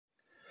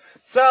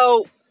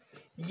So,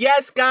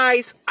 yes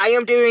guys, I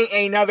am doing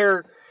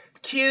another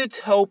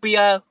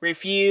Cuutopia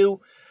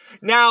review.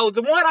 Now,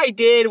 the one I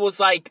did was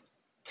like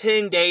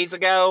 10 days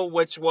ago,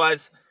 which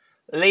was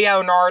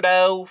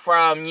Leonardo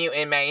from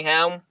Mutant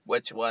Mayhem,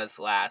 which was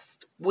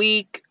last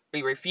week.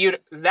 We reviewed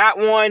that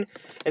one.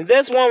 And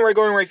this one we're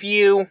going to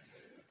review,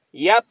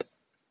 yep,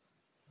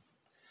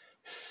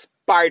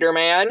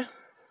 Spider-Man.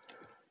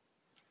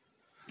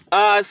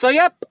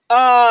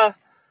 The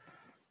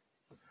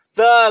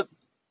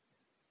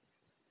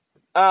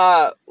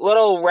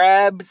little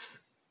Rebs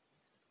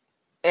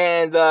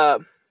and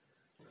the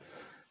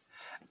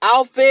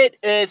outfit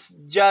is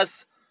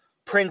just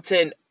print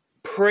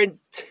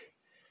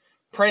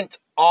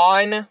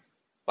on,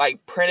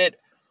 like printed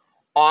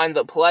on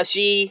the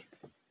plushie.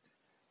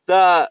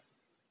 The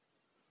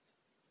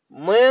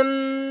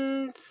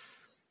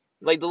limbs,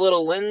 like the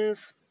little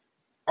limbs,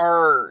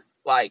 are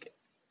like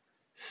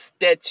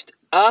stitched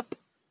up.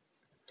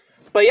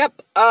 But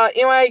yep,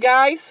 anyway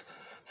guys,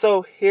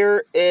 so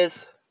here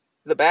is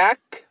the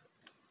back,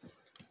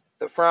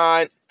 the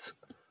front,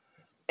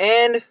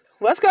 and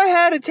let's go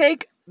ahead and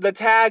take the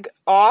tag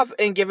off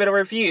and give it a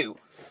review.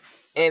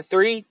 In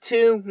 3,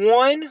 2,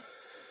 1.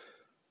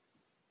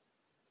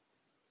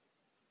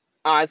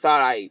 I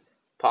thought I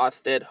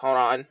paused it. Hold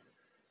on.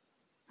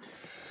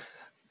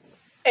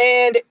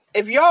 And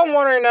if y'all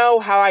want to know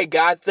how I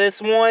got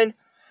this one,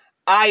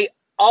 I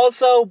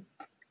also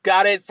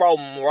got it from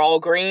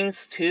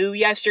Walgreens too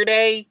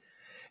yesterday.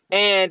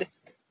 And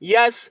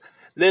yes,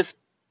 this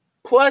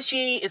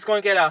plushie is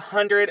going to get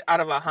 100 out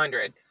of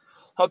 100.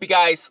 Hope you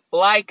guys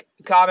like,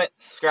 comment,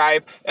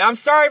 subscribe. And I'm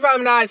sorry if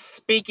I'm not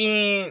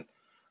speaking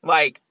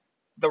like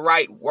the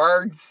right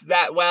words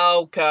that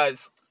well,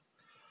 because,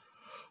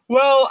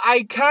 well,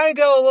 I kind of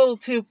go a little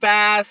too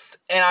fast,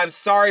 and I'm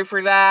sorry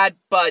for that.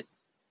 But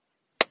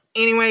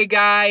anyway,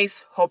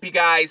 guys, hope you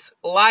guys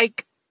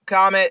like,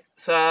 comment,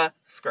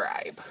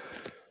 subscribe.